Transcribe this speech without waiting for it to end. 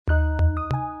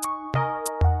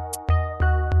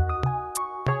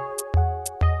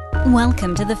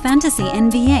Welcome to the Fantasy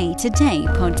NBA Today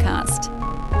podcast.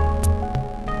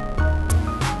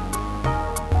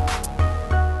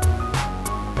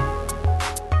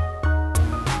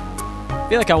 I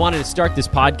feel like I wanted to start this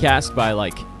podcast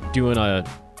by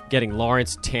getting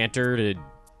Lawrence Tanner to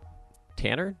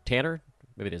Tanner?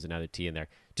 Maybe there's another T in there.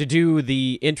 To do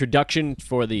the introduction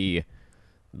for the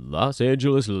Los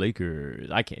Angeles Lakers.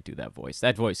 I can't do that voice.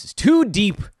 That voice is too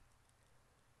deep.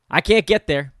 I can't get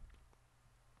there.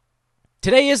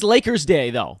 Today is Lakers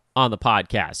Day, though, on the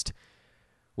podcast.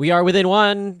 We are within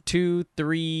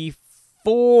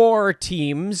 4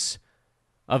 teams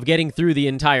of getting through the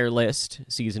entire list,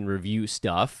 season review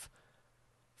stuff.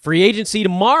 Free agency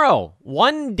tomorrow,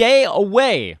 1 day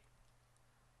away.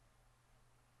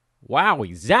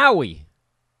 Wowie zowie.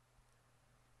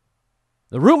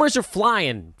 The rumors are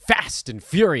flying fast and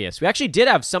furious. We actually did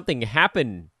have something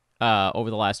happen over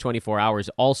the last 24 hours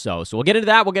also. So we'll get into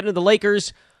that. We'll get into the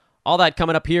Lakers. All that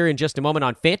coming up here in just a moment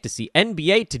on Fantasy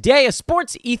NBA Today, a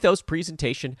Sports Ethos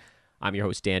presentation. I'm your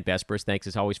host, Dan Vespers. Thanks,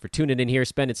 as always, for tuning in here,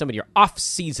 spending some of your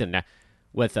off-season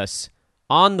with us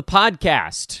on the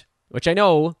podcast, which I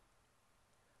know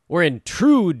we're in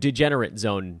true degenerate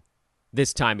zone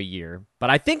this time of year,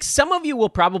 but I think some of you will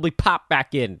probably pop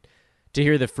back in to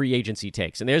hear the free agency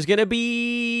takes, and there's going to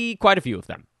be quite a few of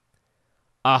them.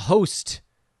 A host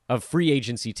of free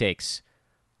agency takes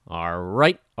are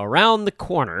right around the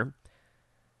corner.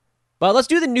 But let's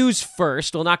do the news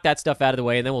first. We'll knock that stuff out of the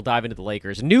way, and then we'll dive into the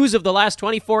Lakers. News of the last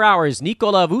 24 hours,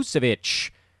 Nikola Vucevic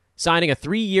signing a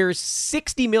 3-year,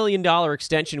 $60 million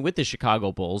extension with the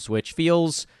Chicago Bulls, which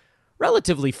feels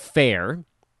relatively fair.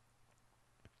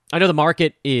 I know the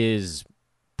market is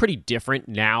pretty different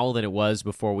now than it was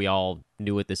before we all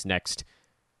knew what this next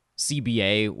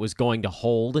CBA was going to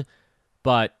hold,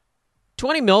 but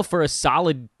 $20 million for a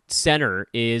solid center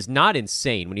is not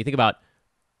insane when you think about,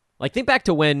 think back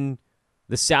to when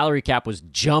the salary cap was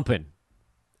jumping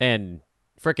and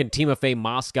frickin' Timofey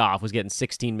Mozgov was getting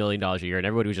 $16 million a year and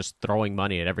everybody was just throwing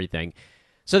money at everything.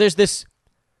 So there's this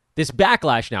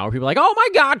backlash now where people are like, oh my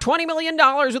God, $20 million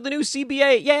with the new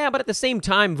CBA. Yeah, but at the same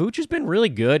time, Vooch has been really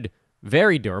good,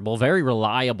 very durable, very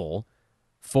reliable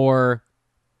for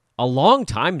a long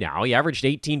time now. He averaged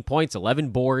 18 points,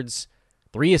 11 boards,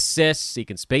 3 assists. He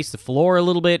can space the floor a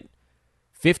little bit.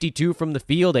 52 from the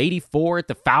field, 84 at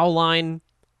the foul line.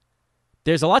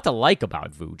 There's a lot to like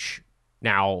about Vooch.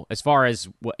 Now, as far as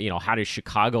how does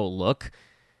Chicago look?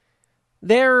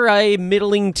 They're a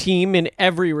middling team in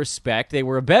every respect. They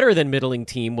were a better than middling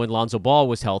team when Lonzo Ball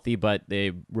was healthy, but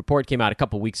the report came out a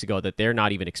couple weeks ago that they're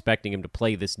not even expecting him to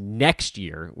play this next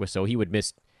year, so he would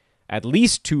miss at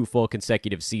least 2 full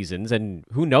consecutive seasons, and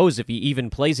who knows if he even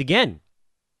plays again.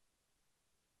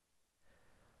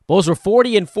 Bulls were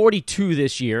 40-42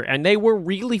 this year, and they were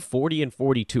really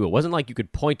 40-42. It wasn't like you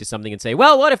could point to something and say,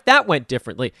 well, what if that went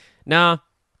differently? Nah,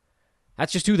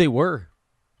 that's just who they were,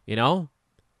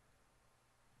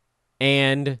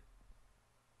 And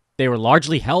they were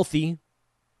largely healthy.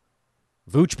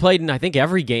 Vooch played in, I think,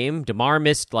 every game. DeMar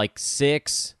missed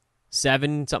 6,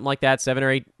 7, something like that, 7 or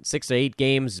 8, 6 or 8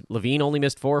 games. Levine only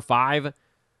missed 4 or 5.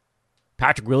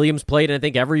 Patrick Williams played in, I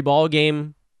think, every ball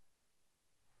game.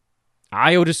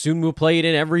 Ayo Dosunmu played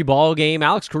in every ball game.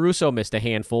 Alex Caruso missed a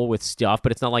handful with stuff,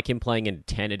 but it's not like him playing in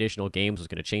 10 additional games was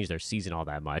going to change their season all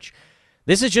that much.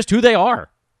 This is just who they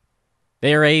are.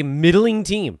 They're a middling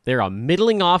team. They're a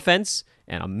middling offense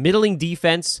and a middling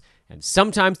defense, and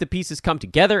sometimes the pieces come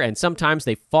together, and sometimes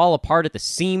they fall apart at the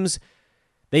seams.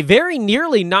 They very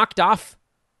nearly knocked off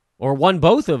or won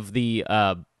both of the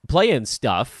play-in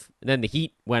stuff, and then the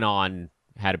Heat went on,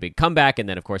 had a big comeback, and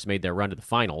then, of course, made their run to the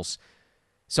finals.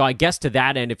 So I guess to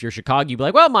that end, if you're Chicago, you'd be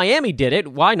like, well, Miami did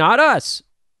it. Why not us?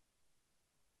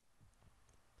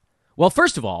 Well,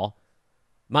 first of all,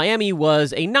 Miami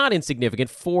was a not insignificant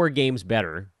 4 games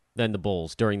better than the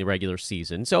Bulls during the regular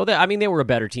season. So, they were a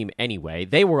better team anyway.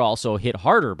 They were also hit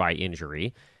harder by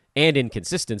injury and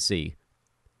inconsistency.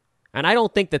 And I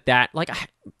don't think that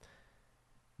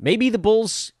maybe the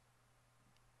Bulls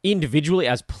individually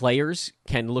as players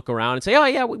can look around and say, oh,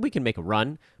 yeah, we can make a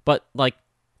run. But,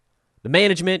 the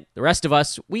management, the rest of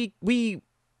us, we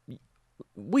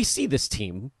see this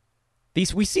team.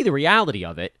 We see the reality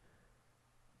of it.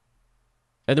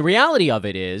 And the reality of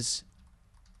it is,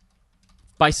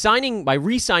 by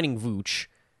re-signing Vooch,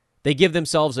 they give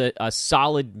themselves a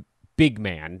solid big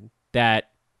man that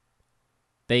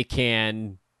they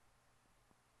can,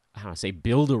 I don't want to say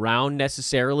build around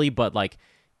necessarily, but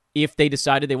if they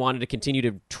decided they wanted to continue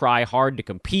to try hard to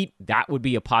compete, that would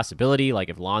be a possibility.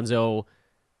 If Lonzo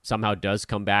somehow does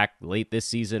come back late this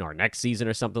season or next season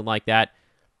or something like that.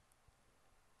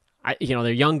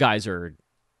 Their young guys are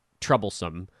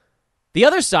troublesome. The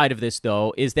other side of this,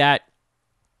 though, is that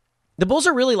the Bulls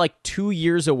are really like 2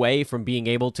 years away from being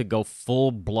able to go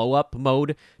full blow-up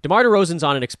mode. DeMar DeRozan's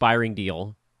on an expiring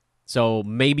deal, so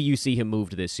maybe you see him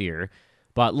moved this year.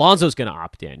 But Lonzo's going to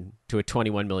opt in to a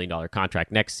 $21 million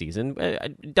contract next season.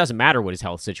 It doesn't matter what his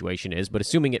health situation is, but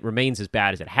assuming it remains as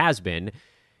bad as it has been,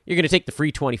 you're going to take the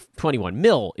free 21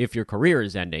 mil if your career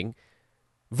is ending.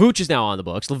 Vooch is now on the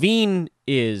books. LaVine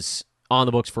is on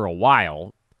the books for a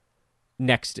while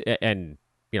next, and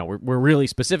we're really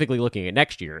specifically looking at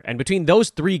next year. And between those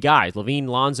three guys, LaVine,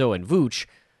 Lonzo, and Vooch,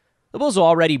 the Bulls will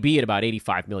already be at about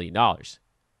 $85 million.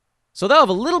 So they'll have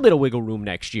a little bit of wiggle room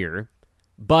next year,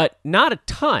 but not a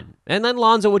ton. And then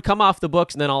Lonzo would come off the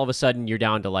books, and then all of a sudden you're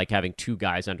down to like having two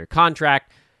guys under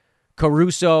contract.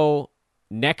 Caruso,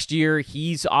 next year,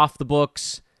 he's off the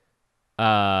books. You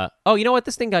know what?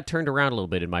 This thing got turned around a little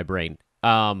bit in my brain.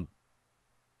 I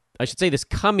should say this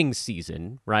coming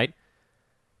season, right?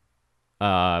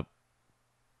 So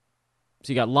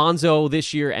you got Lonzo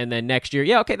this year and then next year.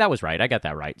 Yeah, okay, that was right. I got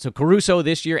that right. So Caruso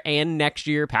this year and next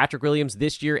year. Patrick Williams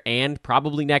this year and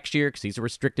probably next year because he's a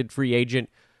restricted free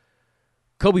agent.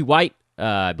 Kobe White,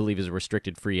 I believe, is a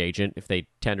restricted free agent if they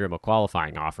tender him a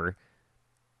qualifying offer.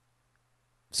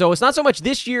 So it's not so much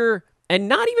this year and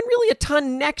not even really a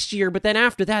ton next year, but then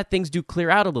after that, things do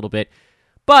clear out a little bit.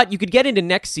 But you could get into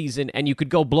next season and you could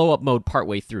go blow-up mode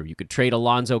partway through. You could trade a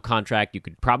Lonzo contract. You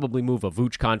could probably move a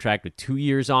Vooch contract with 2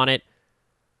 years on it.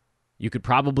 You could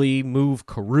probably move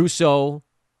Caruso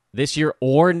this year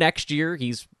or next year.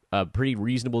 He's a pretty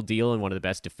reasonable deal and one of the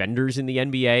best defenders in the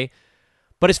NBA.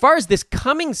 But as far as this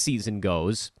coming season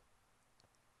goes,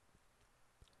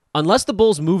 unless the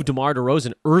Bulls move DeMar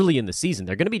DeRozan early in the season,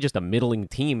 they're going to be just a middling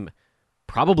team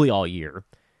probably all year.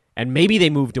 And maybe they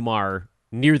move DeMar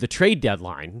near the trade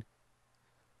deadline.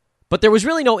 But there was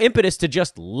really no impetus to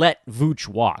just let Vooch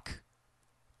walk.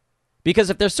 Because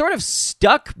if they're sort of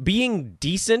stuck being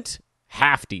decent,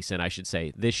 half decent, I should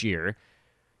say, this year,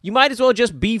 you might as well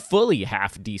just be fully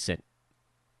half decent.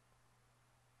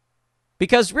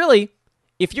 Because really,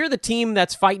 if you're the team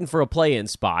that's fighting for a play-in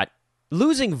spot,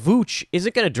 losing Vooch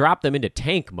isn't going to drop them into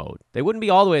tank mode. They wouldn't be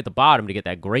all the way at the bottom to get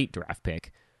that great draft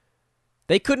pick.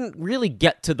 They couldn't really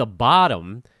get to the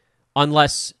bottom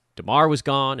unless DeMar was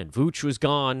gone and Vooch was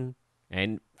gone.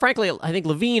 And frankly, I think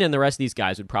LaVine and the rest of these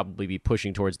guys would probably be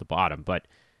pushing towards the bottom. But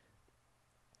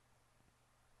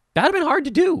that would have been hard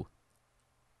to do.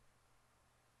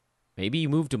 Maybe you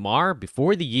move DeMar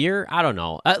before the year. I don't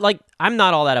know. I'm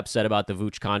not all that upset about the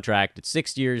Vooch contract. It's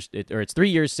 6 years, it's 3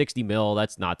 years, $60 million.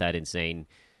 That's not that insane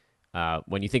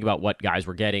when you think about what guys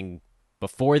were getting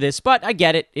before this. But I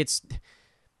get it. It's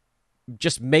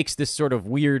just makes this sort of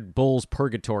weird Bulls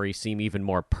purgatory seem even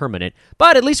more permanent.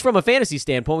 But at least from a fantasy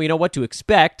standpoint, we know what to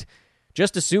expect.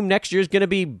 Just assume next year's going to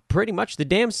be pretty much the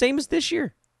damn same as this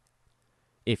year.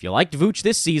 If you liked Vooch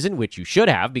this season, which you should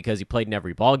have because he played in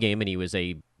every ball game and he was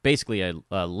basically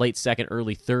a late second,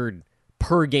 early third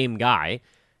per game guy,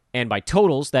 and by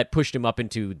totals, that pushed him up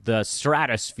into the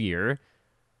stratosphere.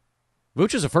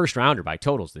 Vooch was a first rounder by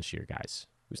totals this year, guys.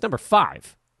 He was number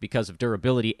 5 because of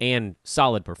durability and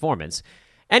solid performance.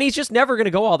 And he's just never going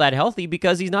to go all that healthy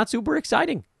because he's not super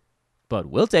exciting. But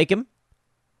we'll take him.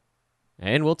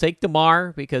 And we'll take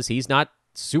DeMar because he's not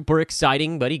super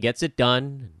exciting, but he gets it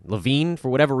done. LaVine, for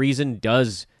whatever reason,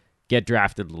 does get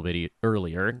drafted a little bit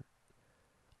earlier.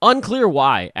 Unclear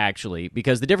why, actually,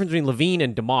 because the difference between LaVine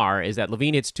and DeMar is that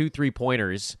LaVine hits 2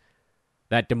 3-pointers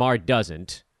that DeMar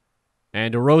doesn't.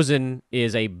 And DeRozan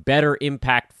is a better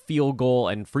impact field goal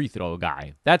and free throw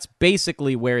guy. That's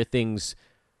basically where things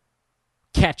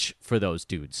catch for those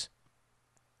dudes.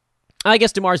 I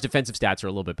guess DeMar's defensive stats are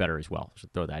a little bit better as well.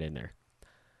 Should throw that in there.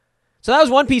 So that was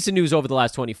one piece of news over the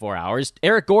last 24 hours.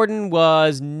 Eric Gordon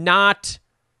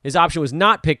his option was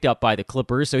not picked up by the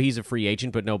Clippers, so he's a free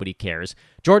agent, but nobody cares.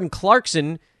 Jordan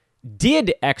Clarkson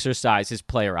did exercise his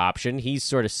player option. He's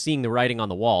sort of seeing the writing on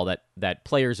the wall that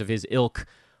players of his ilk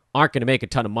aren't going to make a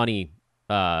ton of money,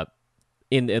 at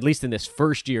least in this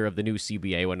first year of the new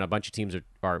CBA, when a bunch of teams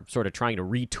are sort of trying to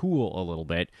retool a little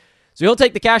bit. So he'll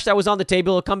take the cash that was on the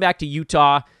table. He'll come back to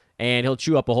Utah, and he'll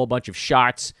chew up a whole bunch of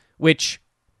shots, which,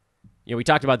 we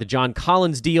talked about the John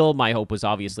Collins deal. My hope was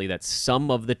obviously that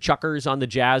some of the chuckers on the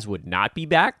Jazz would not be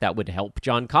back. That would help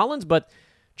John Collins, but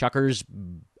chuckers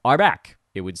are back,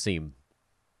 it would seem.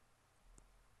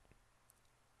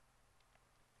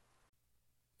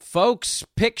 Folks,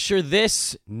 picture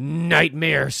this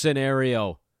nightmare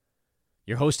scenario.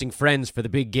 You're hosting friends for the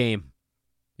big game.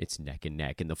 It's neck and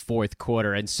neck in the fourth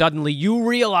quarter, and suddenly you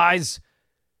realize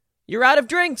you're out of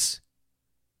drinks.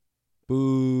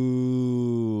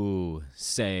 Boo,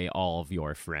 say all of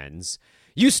your friends.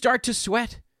 You start to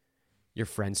sweat. Your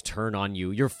friends turn on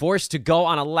you. You're forced to go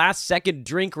on a last-second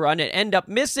drink run and end up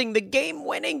missing the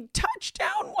game-winning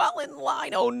touchdown while in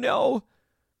line. Oh, no.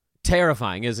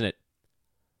 Terrifying, isn't it?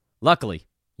 Luckily,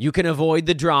 you can avoid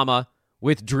the drama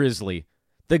with Drizzly,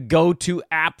 the go-to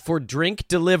app for drink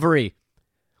delivery.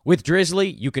 With Drizzly,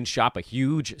 you can shop a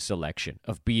huge selection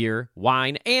of beer,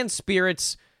 wine, and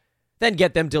spirits, then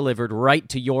get them delivered right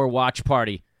to your watch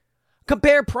party.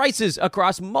 Compare prices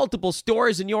across multiple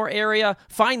stores in your area,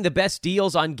 find the best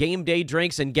deals on game day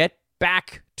drinks, and get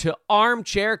back to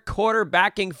armchair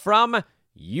quarterbacking from,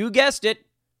 you guessed it,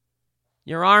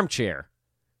 your armchair.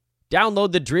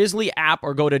 Download the Drizzly app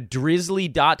or go to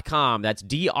drizzly.com. That's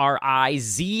DRIZLY.com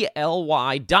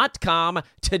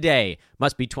today.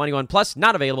 Must be 21 plus,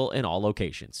 not available in all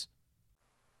locations.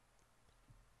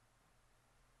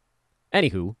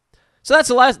 Anywho, so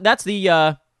that's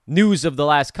the news of the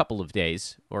last couple of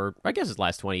days, or I guess it's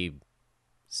last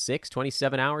 26,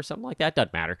 27 hours, something like that.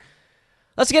 Doesn't matter.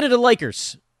 Let's get into the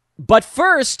Lakers. But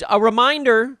first, a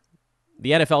reminder,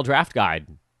 the NFL Draft Guide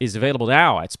is available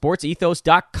now at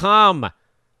sportsethos.com.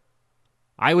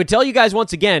 I would tell you guys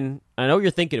once again, I know you're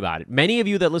thinking about it, many of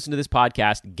you that listen to this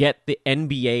podcast get the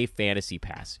NBA Fantasy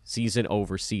Pass, season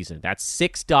over season. That's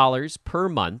 $6 per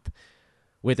month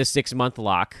with a 6-month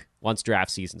lock once draft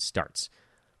season starts.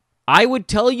 I would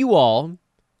tell you all,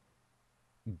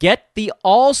 get the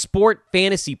All-Sport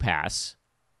Fantasy Pass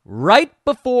right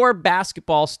before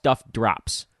basketball stuff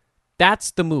drops.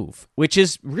 That's the move, which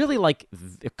is really like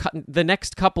the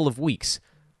next couple of weeks.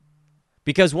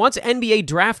 Because once NBA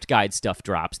Draft Guide stuff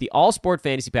drops, the All-Sport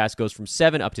Fantasy Pass goes from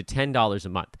 $7 up to $10 a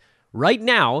month. Right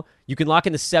now, you can lock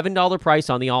in the $7 price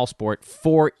on the All-Sport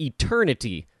for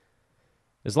eternity.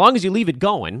 As long as you leave it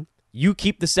going, you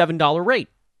keep the $7 rate.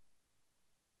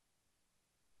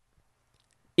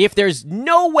 If there's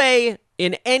no way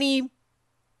in any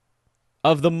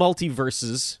of the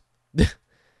multiverses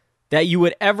that you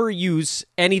would ever use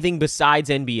anything besides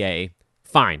NBA,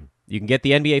 fine. You can get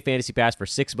the NBA Fantasy Pass for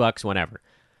 $6 whenever.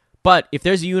 But if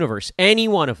there's a universe, any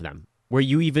one of them, where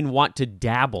you even want to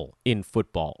dabble in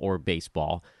football or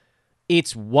baseball,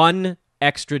 it's $1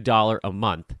 extra a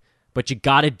month. But you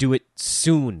got to do it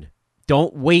soon.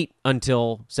 Don't wait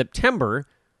until September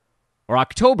or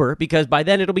October, because by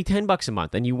then it'll be $10 a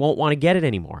month and you won't want to get it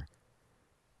anymore.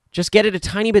 Just get it a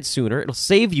tiny bit sooner. It'll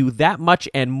save you that much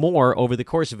and more over the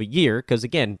course of a year, because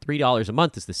again, $3 a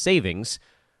month is the savings.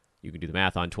 You can do the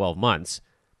math on 12 months.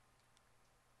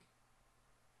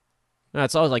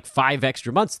 That's always like 5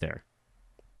 extra months there.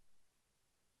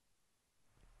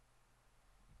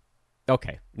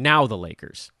 Okay, now the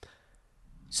Lakers.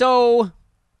 So,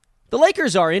 the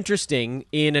Lakers are interesting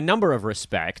in a number of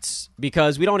respects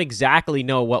because we don't exactly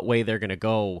know what way they're going to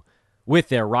go with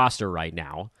their roster right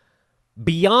now.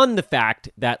 Beyond the fact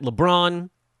that LeBron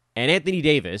and Anthony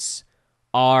Davis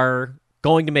are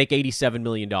going to make $87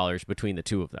 million between the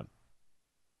two of them.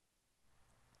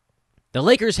 The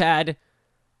Lakers had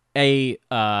a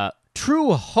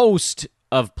true host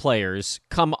of players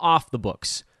come off the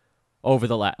books over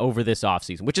this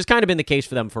offseason, which has kind of been the case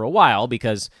for them for a while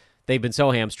because they've been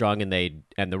so hamstrung, and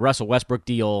the Russell Westbrook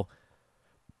deal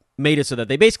made it so that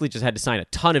they basically just had to sign a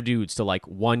ton of dudes to like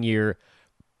 1-year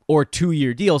or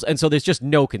 2-year deals, and so there's just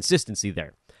no consistency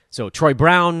there. So Troy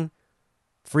Brown,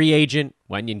 free agent.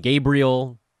 Wenyen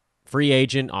Gabriel, free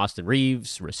agent. Austin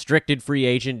Reeves, restricted free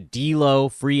agent. D'Lo,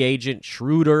 free agent.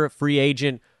 Schroeder, free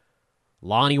agent.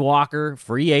 Lonnie Walker,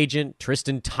 free agent.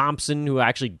 Tristan Thompson, who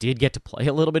actually did get to play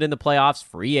a little bit in the playoffs,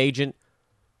 free agent.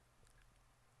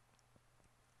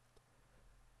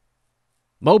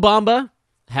 Mo Bamba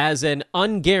has a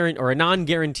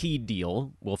non-guaranteed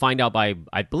deal. We'll find out by,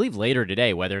 I believe, later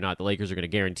today whether or not the Lakers are going to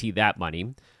guarantee that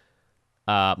money.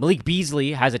 Malik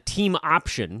Beasley has a team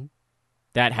option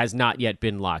that has not yet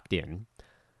been locked in.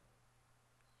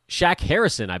 Shaq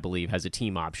Harrison, I believe, has a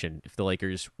team option if the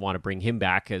Lakers want to bring him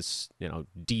back as,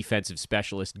 defensive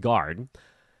specialist guard.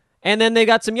 And then they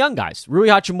got some young guys. Rui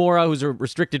Hachimura, who's a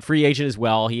restricted free agent as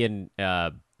well. He and,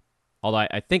 although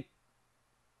I think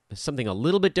something a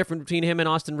little bit different between him and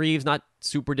Austin Reeves, not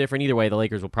super different. Either way, the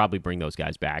Lakers will probably bring those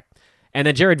guys back. And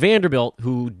then Jared Vanderbilt,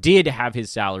 who did have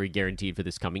his salary guaranteed for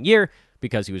this coming year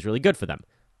because he was really good for them.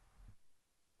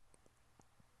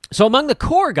 So among the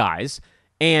core guys,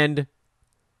 and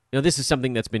this is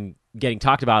something that's been getting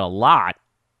talked about a lot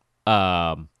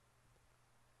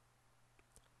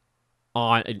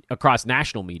across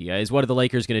national media, is what are the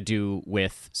Lakers going to do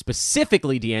with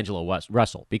specifically D'Angelo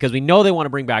Russell? Because we know they want to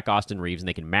bring back Austin Reeves and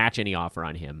they can match any offer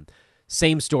on him.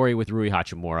 Same story with Rui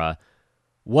Hachimura.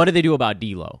 What do they do about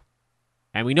D'Lo?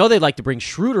 And we know they'd like to bring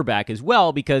Schroeder back as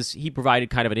well because he provided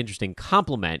kind of an interesting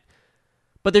complement.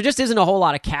 But there just isn't a whole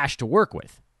lot of cash to work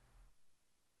with.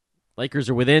 Lakers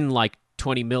are within like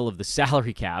 20 mil of the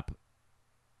salary cap.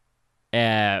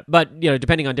 But,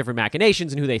 depending on different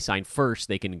machinations and who they sign first,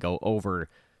 they can go over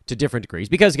to different degrees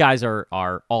because guys are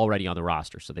already on the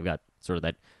roster. So they've got sort of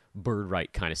that bird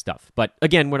right kind of stuff. But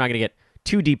again, we're not going to get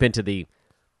too deep into the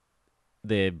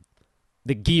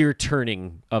gear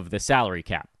turning of the salary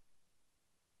cap.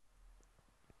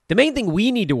 The main thing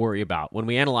we need to worry about when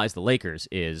we analyze the Lakers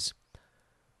is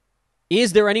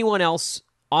there anyone else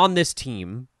on this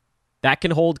team that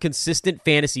can hold consistent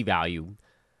fantasy value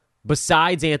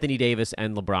besides Anthony Davis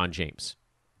and LeBron James?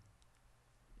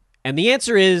 And the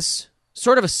answer is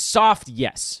sort of a soft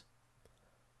yes.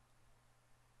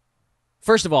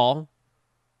 First of all,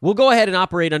 we'll go ahead and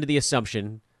operate under the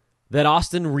assumption that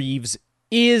Austin Reeves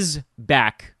is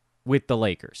back with the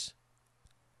Lakers.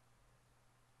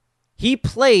 He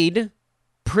played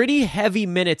pretty heavy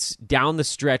minutes down the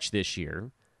stretch this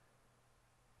year,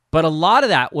 but a lot of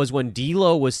that was when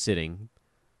D'Lo was sitting,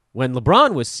 when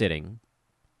LeBron was sitting,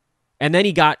 and then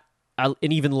he got an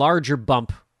even larger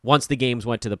bump once the games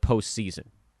went to the postseason.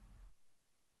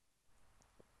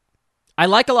 I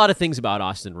like a lot of things about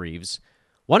Austin Reeves.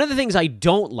 One of the things I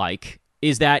don't like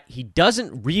is that he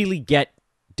doesn't really get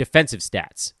defensive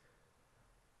stats.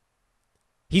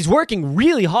 He's working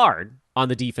really hard on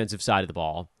the defensive side of the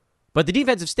ball, but the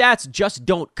defensive stats just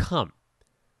don't come.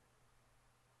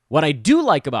 What I do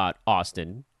like about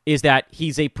Austin is that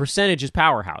he's a percentages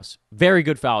powerhouse. Very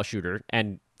good foul shooter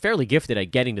and fairly gifted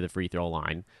at getting to the free throw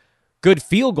line. Good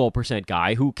field goal percent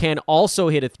guy who can also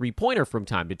hit a three-pointer from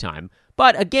time to time,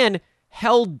 but again,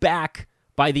 held back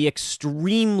by the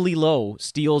extremely low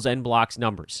steals and blocks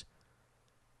numbers.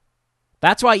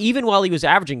 That's why even while he was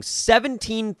averaging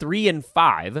 17, 3, and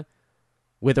 5,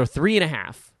 with a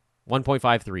 3.5,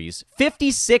 1.5 threes,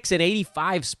 56 and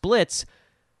 85 splits,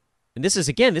 and this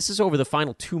is over the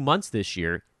final 2 months this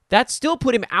year, that still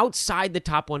put him outside the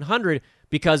top 100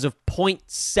 because of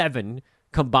 0.7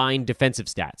 combined defensive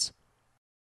stats.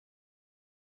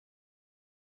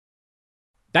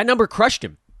 That number crushed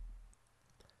him.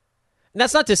 And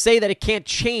that's not to say that it can't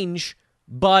change,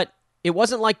 but it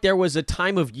wasn't like there was a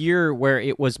time of year where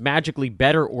it was magically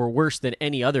better or worse than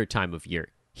any other time of year.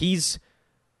 He's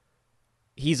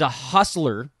a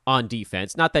hustler on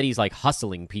defense. Not that he's like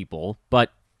hustling people,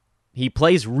 but he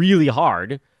plays really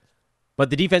hard, but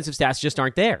the defensive stats just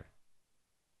aren't there.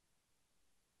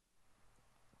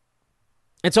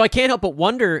 And so I can't help but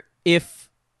wonder if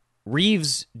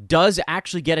Reeves does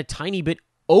actually get a tiny bit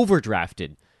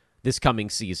overdrafted this coming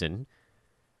season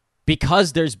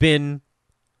because there's been,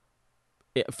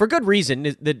 for good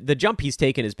reason, the jump he's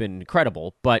taken has been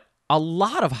incredible, but a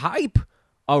lot of hype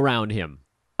around him.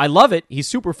 I love it. He's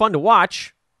super fun to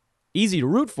watch, easy to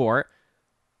root for,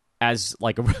 as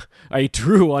like a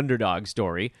true underdog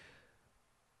story.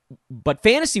 But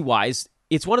fantasy-wise,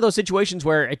 it's one of those situations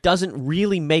where it doesn't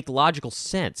really make logical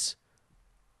sense.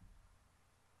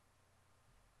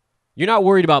 You're not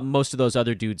worried about most of those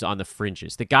other dudes on the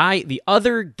fringes. The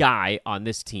other guy on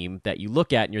this team that you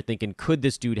look at and you're thinking, could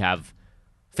this dude have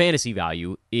fantasy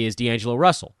value, is D'Angelo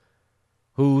Russell,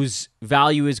 whose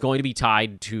value is going to be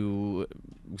tied to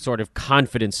sort of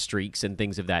confidence streaks and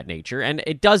things of that nature. And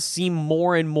it does seem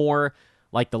more and more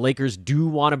like the Lakers do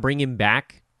want to bring him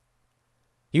back.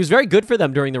 He was very good for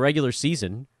them during the regular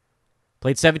season.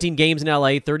 Played 17 games in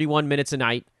LA, 31 minutes a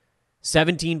night,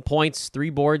 17 points, 3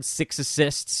 boards, 6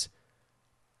 assists.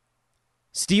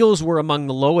 Steals were among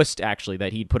the lowest, actually,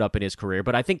 that he'd put up in his career,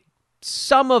 but I think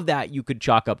some of that you could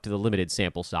chalk up to the limited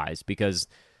sample size because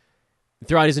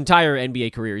throughout his entire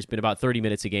NBA career, he's been about 30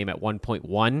 minutes a game at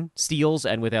 1.1 steals,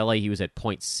 and with LA, he was at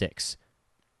 0.6.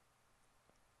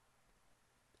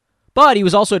 But he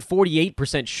was also at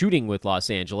 48% shooting with Los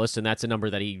Angeles, and that's a number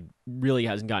that he really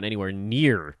hasn't gotten anywhere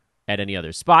near at any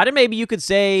other spot. And maybe you could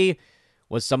say,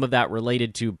 was some of that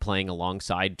related to playing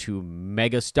alongside 2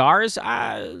 megastars?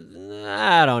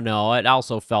 I don't know. It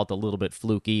also felt a little bit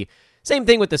fluky. Same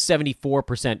thing with the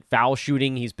 74% foul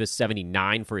shooting. He's been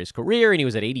 79 for his career, and he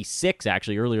was at 86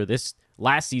 actually earlier this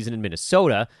last season in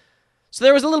Minnesota. So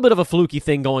there was a little bit of a fluky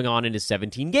thing going on in his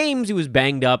 17 games. He was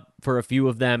banged up for a few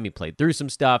of them. He played through some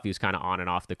stuff. He was kind of on and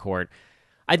off the court.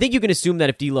 I think you can assume that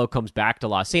if D'Lo comes back to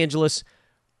Los Angeles,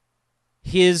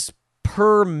 his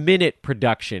per-minute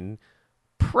production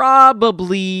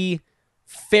probably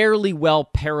fairly well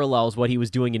parallels what he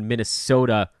was doing in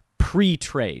Minnesota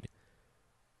pre-trade.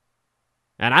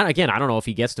 And I don't know if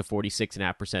he gets to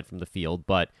 46.5% from the field,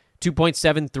 but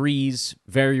 2.7 threes,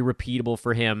 very repeatable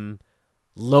for him.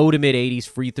 low to mid 80s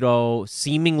free throw,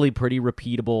 seemingly pretty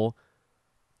repeatable.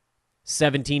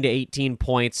 17 to 18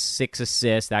 points, 6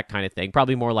 assists, that kind of thing.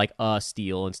 Probably more like a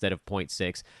steal instead of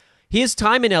 0.6. His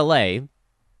time in LA,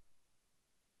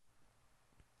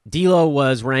 D'Lo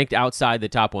was ranked outside the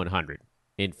top 100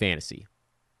 in fantasy,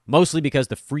 mostly because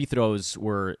the free throws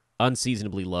were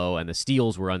unseasonably low and the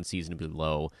steals were unseasonably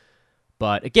low.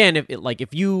 But again,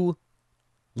 if you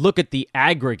look at the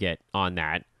aggregate on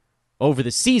that, over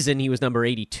the season, he was number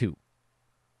 82,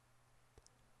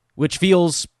 which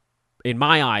feels, in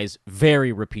my eyes,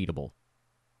 very repeatable.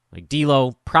 Like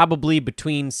D'Lo, probably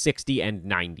between 60 and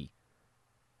 90,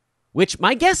 which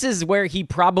my guess is where he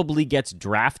probably gets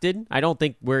drafted. I don't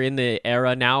think we're in the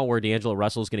era now where D'Angelo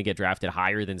Russell is going to get drafted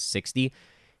higher than 60.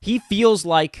 He feels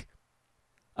like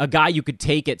a guy you could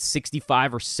take at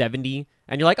 65 or 70,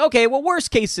 and you're like, okay, well,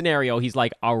 worst case scenario, he's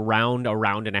like a round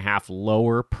and a half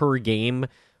lower per game,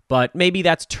 but maybe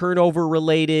that's turnover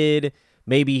related.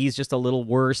 Maybe he's just a little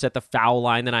worse at the foul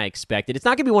line than I expected. It's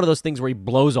not going to be one of those things where he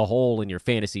blows a hole in your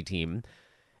fantasy team,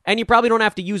 and you probably don't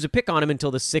have to use a pick on him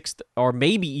until the 6th, or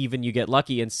maybe even you get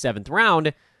lucky in 7th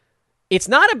round. It's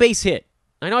not a base hit.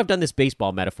 I know I've done this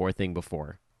baseball metaphor thing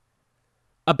before.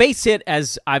 A base hit,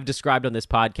 as I've described on this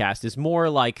podcast, is more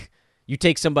like you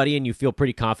take somebody and you feel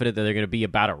pretty confident that they're going to be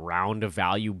about a round of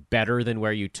value better than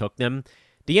where you took them.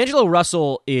 D'Angelo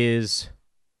Russell is...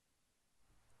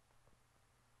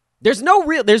 There's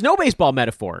no baseball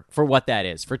metaphor for what that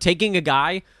is. For taking a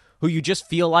guy who you just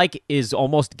feel like is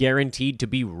almost guaranteed to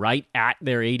be right at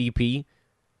their ADP.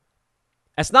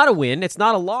 That's not a win. It's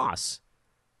not a loss.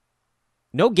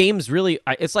 No game's really...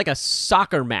 It's like a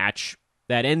soccer match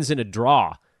that ends in a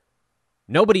draw.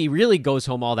 Nobody really goes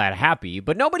home all that happy,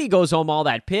 but nobody goes home all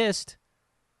that pissed.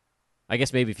 I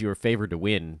guess maybe if you were favored to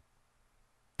win.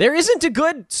 There isn't a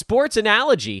good sports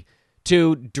analogy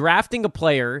to drafting a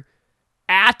player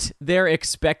at their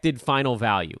expected final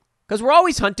value, because we're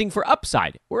always hunting for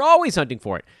upside. We're always hunting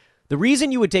for it. The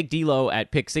reason you would take D'Lo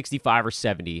at pick 65 or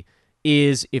 70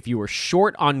 is if you were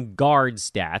short on guard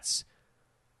stats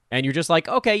and you're just like,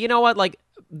 okay, you know what? Like,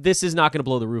 this is not going to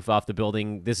blow the roof off the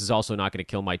building. This is also not going to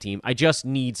kill my team. I just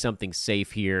need something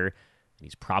safe here.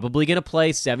 He's probably going to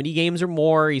play 70 games or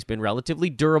more. He's been relatively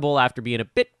durable after being a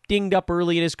bit dinged up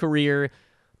early in his career.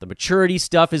 The maturity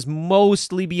stuff is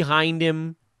mostly behind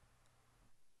him.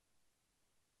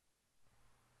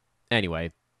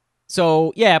 Anyway,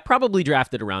 so yeah, probably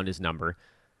drafted around his number.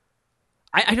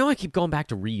 I know I keep going back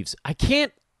to Reeves. I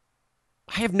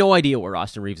have no idea where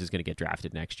Austin Reeves is going to get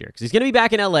drafted next year, because he's going to be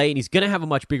back in LA and he's going to have a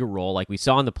much bigger role like we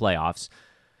saw in the playoffs.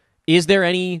 Is there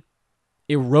any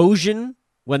erosion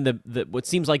when the what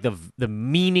seems like the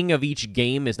meaning of each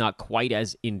game is not quite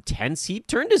as intense? He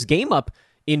turned his game up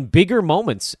in bigger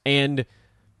moments, and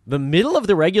the middle of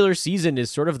the regular season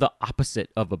is sort of the opposite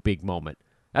of a big moment.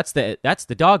 That's the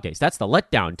dog days. That's the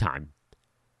letdown time.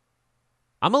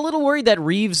 I'm a little worried that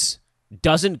Reeves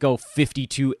doesn't go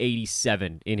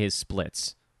 52-87 in his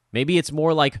splits. Maybe it's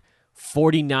more like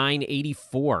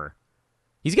 49-84.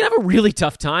 He's going to have a really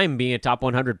tough time being a top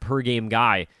 100 per game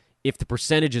guy if the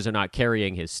percentages are not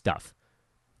carrying his stuff.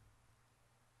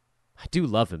 I do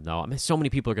love him, though. I mean, so many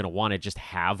people are going to want to just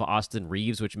have Austin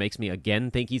Reeves, which makes me,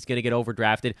 again, think he's going to get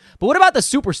overdrafted. But what about the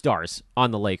superstars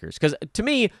on the Lakers? Because to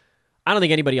me, I don't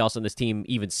think anybody else on this team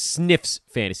even sniffs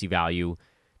fantasy value.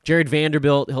 Jared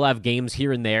Vanderbilt, he'll have games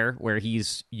here and there where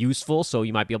he's useful, so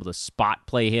you might be able to spot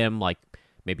play him, like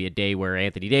maybe a day where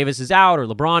Anthony Davis is out or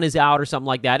LeBron is out or something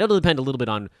like that. It'll depend a little bit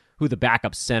on who the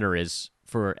backup center is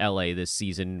for LA this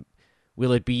season. Will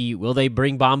they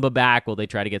bring Bamba back? Will they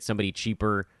try to get somebody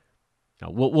cheaper?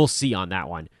 We'll see on that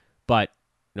one. But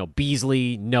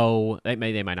Beasley, no. They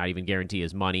might not even guarantee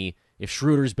his money. If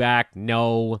Schroeder's back,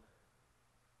 no.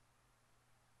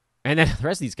 And then the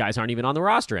rest of these guys aren't even on the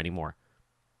roster anymore.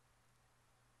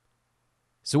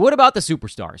 So what about the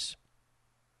superstars?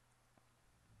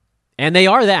 And they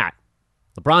are that.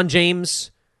 LeBron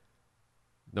James,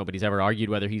 nobody's ever argued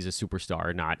whether he's a superstar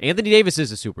or not. Anthony Davis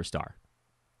is a superstar.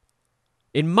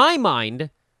 In my mind,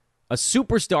 a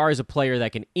superstar is a player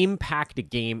that can impact a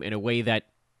game in a way that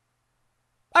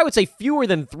I would say fewer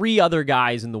than 3 other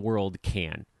guys in the world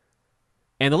can.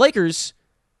 And the Lakers,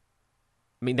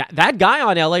 I mean, that guy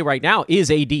on LA right now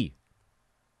is AD.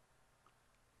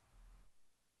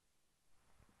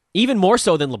 Even more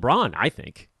so than LeBron, I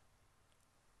think.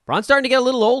 LeBron's starting to get a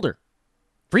little older.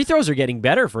 Free throws are getting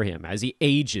better for him as he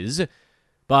ages,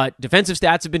 but defensive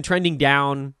stats have been trending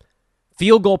down.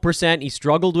 Field goal percent he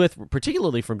struggled with,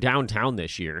 particularly from downtown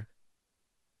this year.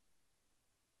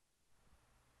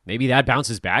 Maybe that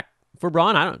bounces back for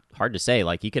Bron. Hard to say.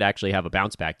 Like, he could actually have a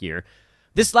bounce back year.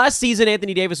 This last season,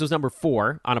 Anthony Davis was number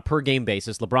 4 on a per-game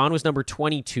basis. LeBron was number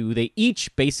 22. They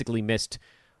each basically missed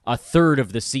a third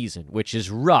of the season, which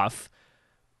is rough.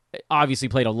 It obviously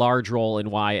played a large role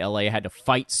in why LA had to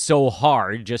fight so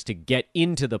hard just to get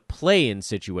into the play-in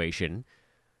situation.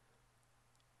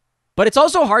 But it's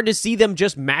also hard to see them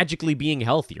just magically being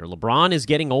healthier. LeBron is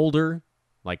getting older,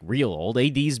 like real old.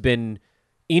 AD's been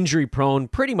injury-prone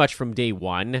pretty much from day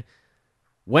one.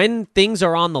 When things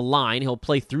are on the line, he'll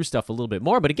play through stuff a little bit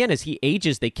more. But again, as he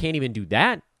ages, they can't even do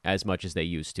that as much as they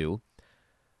used to.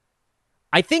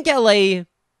 I think LA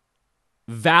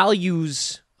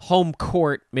values home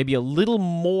court maybe a little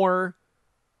more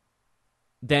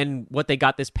than what they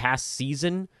got this past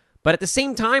season. But at the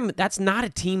same time, that's not a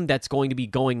team that's going to be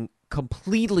going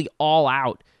completely all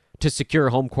out to secure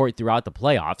home court throughout the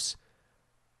playoffs.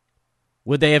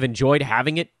 Would they have enjoyed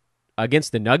having it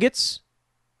against the Nuggets?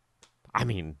 I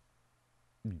mean,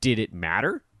 did it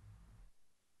matter?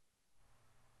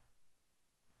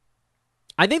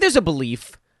 I think there's a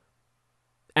belief,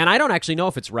 and I don't actually know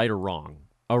if it's right or wrong,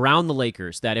 around the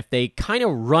Lakers that if they kind of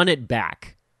run it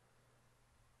back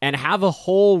and have a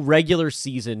whole regular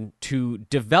season to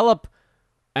develop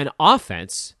an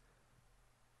offense,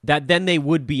 that then they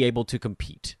would be able to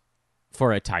compete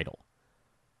for a title.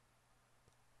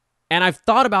 And I've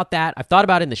thought about that. I've thought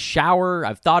about it in the shower.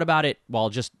 I've thought about it while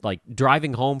just like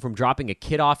driving home from dropping a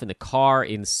kid off in the car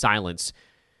in silence.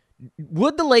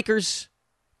 Can the Lakers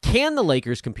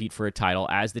compete for a title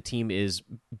as the team is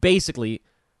basically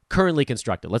currently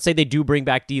constructed? Let's say they do bring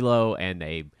back D'Lo and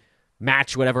they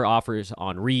match whatever offers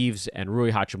on Reeves and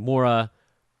Rui Hachimura.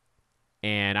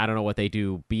 And I don't know what they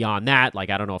do beyond that. Like,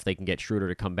 I don't know if they can get Schroeder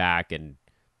to come back, and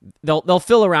they'll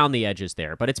fill around the edges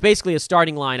there. But it's basically a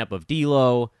starting lineup of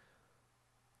D'Lo,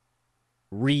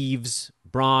 Reeves,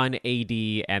 Braun, AD,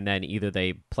 and then either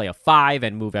they play a 5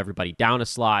 and move everybody down a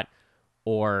slot,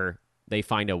 or they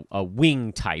find a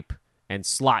wing type and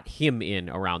slot him in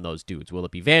around those dudes. Will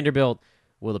it be Vanderbilt?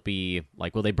 Will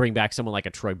they bring back someone like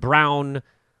a Troy Brown?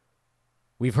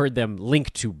 We've heard them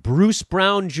linked to Bruce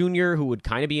Brown Jr., who would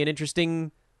kind of be an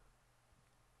interesting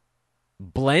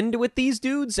blend with these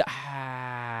dudes.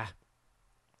 I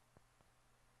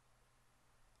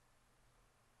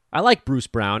like Bruce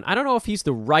Brown. I don't know if he's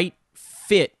the right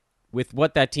fit with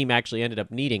what that team actually ended up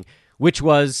needing, which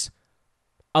was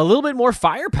a little bit more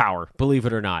firepower, believe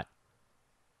it or not.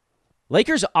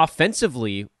 Lakers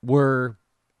offensively were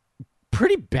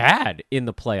pretty bad in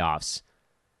the playoffs.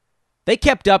 They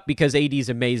kept up because AD's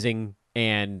amazing,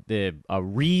 and the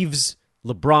Reeves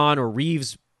LeBron or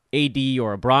Reeves AD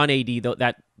or a Bron AD,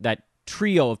 that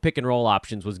trio of pick and roll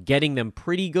options was getting them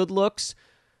pretty good looks,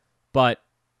 but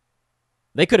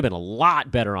they could have been a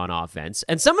lot better on offense.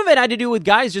 And some of it had to do with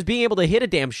guys just being able to hit a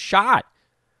damn shot.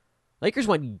 Lakers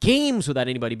went games without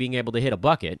anybody being able to hit a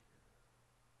bucket.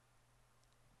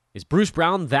 Is Bruce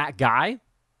Brown that guy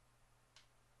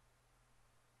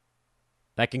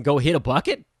that can go hit a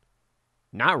bucket?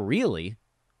 Not really.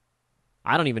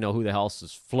 I don't even know who the hell else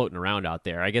is floating around out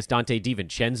there. I guess Dante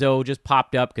DiVincenzo just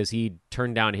popped up because he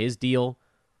turned down his deal.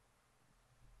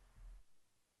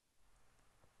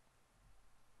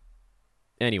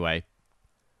 Anyway,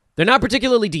 they're not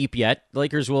particularly deep yet. The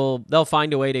Lakers they'll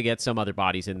find a way to get some other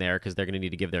bodies in there because they're going to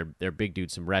need to give their big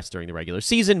dude some rest during the regular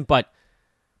season. But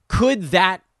could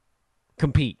that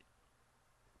compete?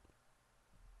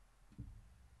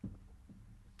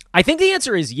 I think the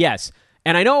answer is yes.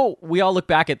 And I know we all look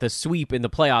back at the sweep in the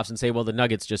playoffs and say, well, the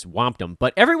Nuggets just whomped them.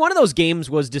 But every one of those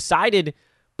games was decided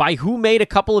by who made a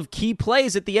couple of key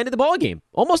plays at the end of the ballgame.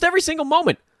 Almost every single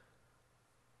moment.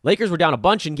 Lakers were down a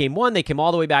bunch in game 1. They came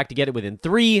all the way back to get it within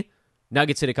 3.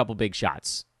 Nuggets hit a couple big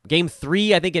shots. Game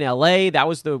 3, I think in LA, that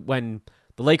was when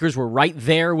the Lakers were right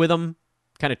there with them,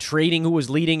 kind of trading who was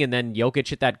leading, and then Jokic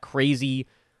hit that crazy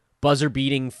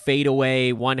buzzer-beating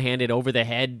fadeaway, one-handed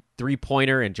over-the-head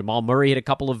three-pointer, and Jamal Murray hit a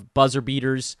couple of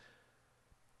buzzer-beaters.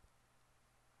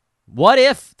 What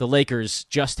if the Lakers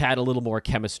just had a little more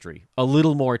chemistry, a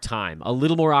little more time, a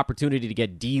little more opportunity to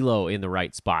get D'Lo in the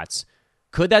right spots?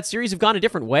 Could that series have gone a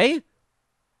different way?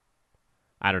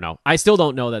 I don't know. I still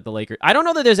don't know that I don't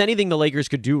know that there's anything the Lakers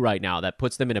could do right now that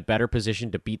puts them in a better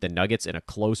position to beat the Nuggets in a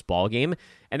close ball game.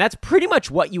 And that's pretty much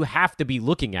what you have to be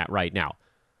looking at right now.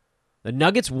 The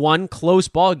Nuggets won close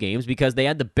ball games because they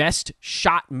had the best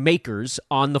shot makers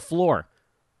on the floor.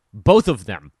 Both of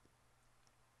them.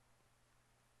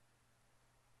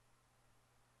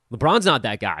 LeBron's not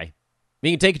that guy.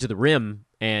 He can take it to the rim,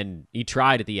 and he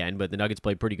tried at the end, but the Nuggets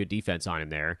played pretty good defense on him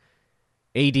there.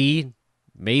 AD,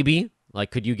 maybe. Like,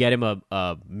 could you get him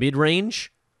a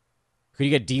mid-range? Could you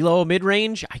get D'Lo a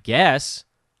mid-range? I guess.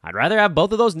 I'd rather have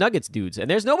both of those Nuggets dudes. And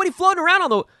there's nobody floating around on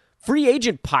the free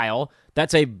agent pile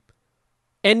that's a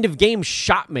end-of-game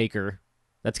shot maker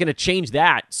that's going to change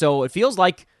that. So it feels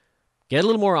like get a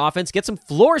little more offense, get some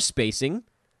floor spacing,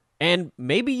 and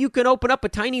maybe you can open up a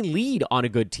tiny lead on a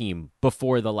good team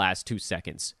before the last 2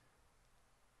 seconds.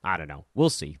 I don't know. We'll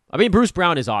see. I mean, Bruce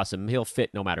Brown is awesome. He'll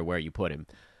fit no matter where you put him.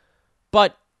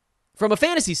 But from a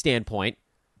fantasy standpoint,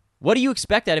 what do you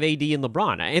expect out of AD and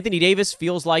LeBron? Anthony Davis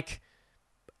feels like,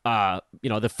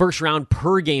 the first round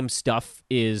per game stuff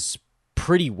is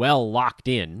pretty well locked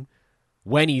in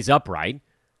when he's upright.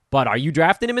 But are you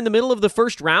drafting him in the middle of the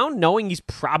first round knowing he's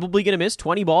probably going to miss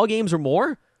 20 ball games or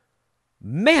more?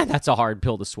 Man, that's a hard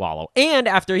pill to swallow. And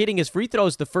after hitting his free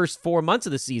throws the first 4 months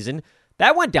of the season,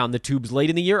 that went down the tubes late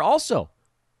in the year also.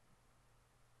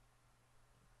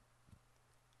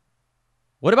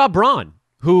 What about Bron,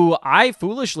 who I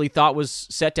foolishly thought was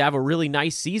set to have a really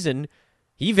nice season?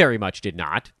 He very much did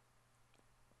not.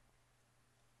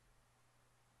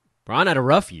 Bron had a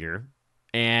rough year,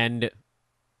 and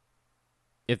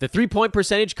if the three-point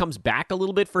percentage comes back a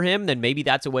little bit for him, then maybe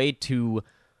that's a way to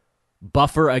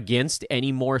buffer against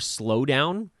any more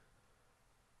slowdown.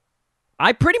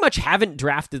 I pretty much haven't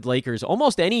drafted Lakers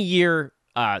almost any year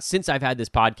since I've had this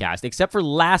podcast, except for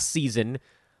last season.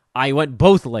 I went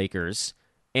both Lakers,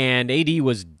 and AD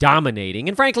was dominating.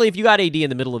 And frankly, if you got AD in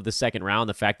the middle of the second round,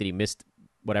 the fact that he missed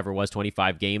whatever it was,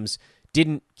 25 games,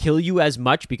 didn't kill you as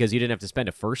much because you didn't have to spend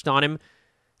a first on him.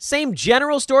 Same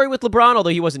general story with LeBron, although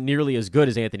he wasn't nearly as good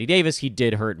as Anthony Davis. He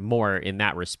did hurt more in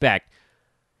that respect.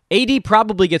 AD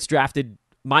probably gets drafted,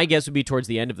 my guess would be towards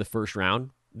the end of the first round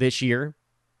this year,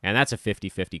 and that's a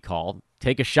 50-50 call.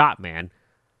 Take a shot, man.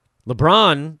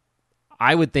 LeBron,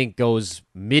 I would think, goes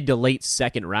mid to late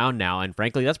second round now, and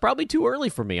frankly, that's probably too early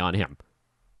for me on him.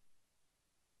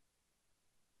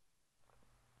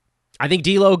 I think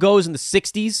D'Lo goes in the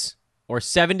 60s or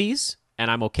 70s, and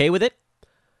I'm okay with it.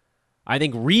 I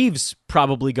think Reeves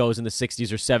probably goes in the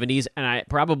 60s or 70s, and I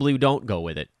probably don't go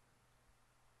with it.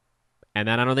 And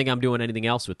then I don't think I'm doing anything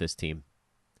else with this team.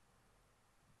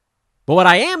 But what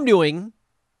I am doing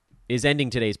is ending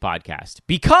today's podcast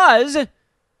because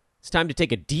it's time to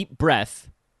take a deep breath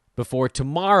before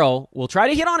tomorrow. We'll try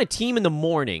to hit on a team in the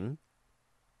morning.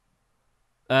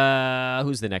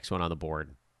 Who's the next one on the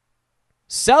board?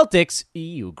 Celtics.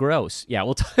 Ew, gross. Yeah,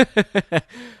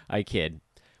 I kid.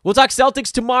 We'll talk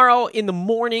Celtics tomorrow in the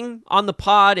morning on the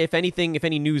pod. If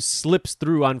any news slips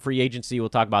through on free agency, we'll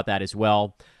talk about that as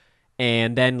well.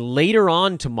 And then later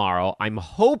on tomorrow, I'm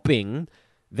hoping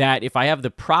that if I have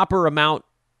the proper amount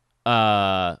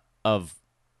of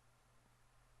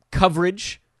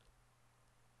coverage,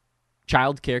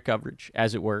 childcare coverage,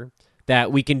 as it were,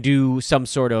 that we can do some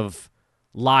sort of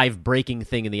live breaking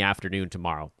thing in the afternoon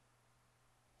tomorrow.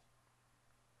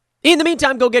 In the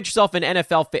meantime, go get yourself an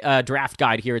NFL draft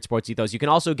guide here at Sports Ethos. You can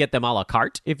also get them a la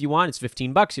carte if you want. It's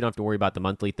 $15. You don't have to worry about the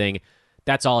monthly thing.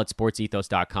 That's all at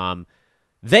sportsethos.com.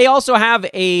 They also have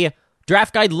a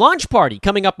draft guide launch party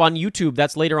coming up on YouTube.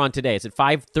 That's later on today. It's at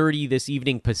 5:30 this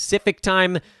evening Pacific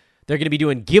time. They're going to be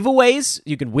doing giveaways.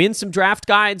 You can win some draft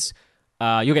guides.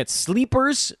 You'll get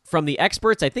sleepers from the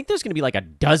experts. I think there's going to be like a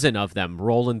dozen of them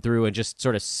rolling through and just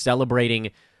sort of celebrating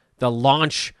the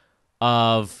launch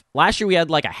of... Last year we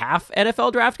had like a half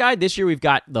NFL draft guide. This year we've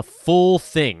got the full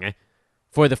thing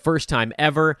for the first time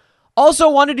ever. Also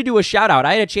wanted to do a shout out.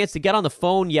 I had a chance to get on the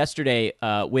phone yesterday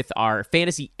with our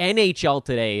Fantasy NHL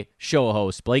Today show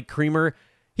host, Blake Creamer.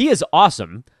 He is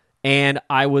awesome, and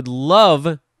I would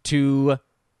love to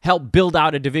help build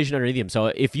out a division underneath him. So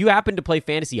if you happen to play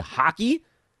fantasy hockey,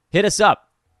 hit us up.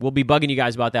 We'll be bugging you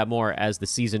guys about that more as the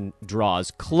season draws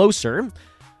closer.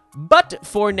 But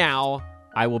for now,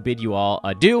 I will bid you all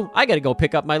adieu. I got to go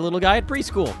pick up my little guy at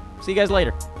preschool. See you guys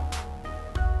later.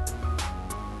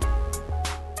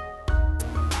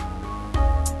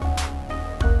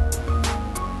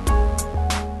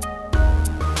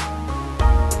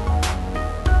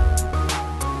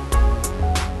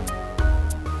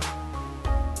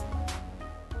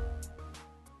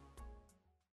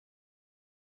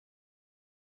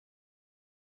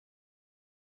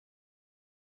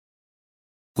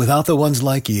 Without the ones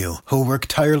like you, who work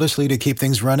tirelessly to keep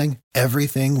things running,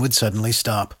 everything would suddenly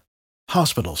stop.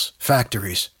 Hospitals,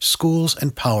 factories, schools,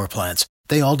 and power plants,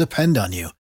 they all depend on you.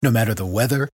 No matter the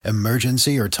weather,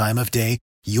 emergency, or time of day,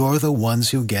 you're the ones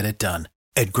who get it done.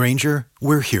 At Grainger,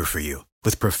 we're here for you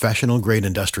with professional-grade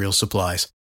industrial supplies.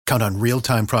 Count on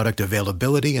real-time product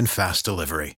availability and fast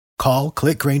delivery. Call,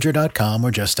 click Grainger.com, or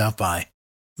just stop by.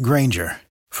 Grainger,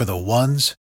 for the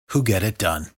ones who get it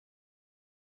done.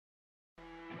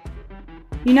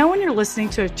 You know when you're listening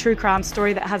to a true crime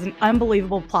story that has an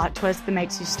unbelievable plot twist that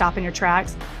makes you stop in your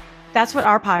tracks? That's what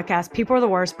our podcast, People Are the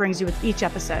Worst, brings you with each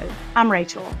episode. I'm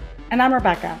Rachel. And I'm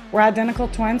Rebecca. We're identical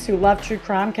twins who love true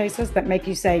crime cases that make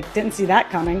you say, didn't see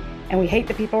that coming, and we hate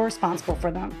the people responsible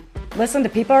for them. Listen to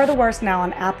People Are the Worst now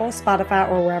on Apple, Spotify,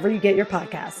 or wherever you get your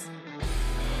podcasts.